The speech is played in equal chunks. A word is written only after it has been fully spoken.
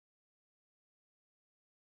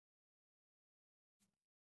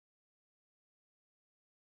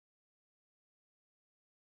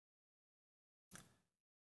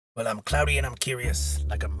Well, I'm cloudy and I'm curious,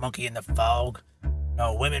 like a monkey in the fog.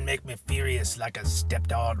 No, women make me furious, like a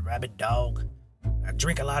stepped on rabid dog. I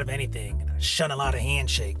drink a lot of anything, and I shun a lot of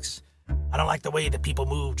handshakes. I don't like the way that people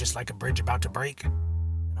move, just like a bridge about to break. And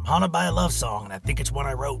I'm haunted by a love song, and I think it's one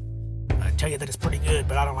I wrote. I tell you that it's pretty good,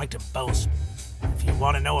 but I don't like to boast. If you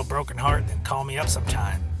want to know a broken heart, then call me up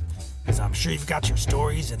sometime. Because I'm sure you've got your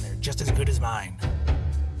stories, and they're just as good as mine.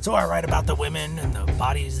 So I write about the women and the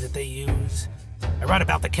bodies that they use. I write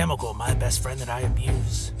about the chemical, my best friend that I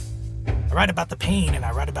abuse. I write about the pain and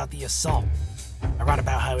I write about the assault. I write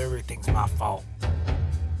about how everything's my fault.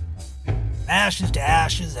 Ashes to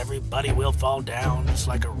ashes, everybody will fall down, just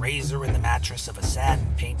like a razor in the mattress of a sad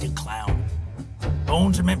and painted clown.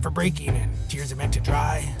 Bones are meant for breaking and tears are meant to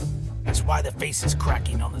dry. That's why the face is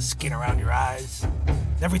cracking on the skin around your eyes.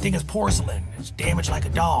 Everything is porcelain, it's damaged like a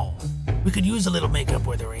doll. We could use a little makeup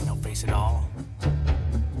where there ain't no face at all.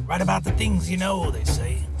 Write about the things you know, they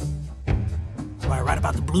say. So I write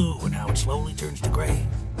about the blue and how it slowly turns to gray.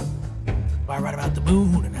 So I write about the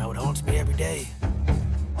moon and how it haunts me every day.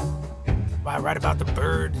 So I write about the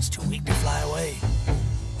bird that's too weak to fly away.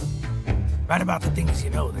 Write about the things you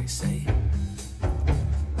know, they say.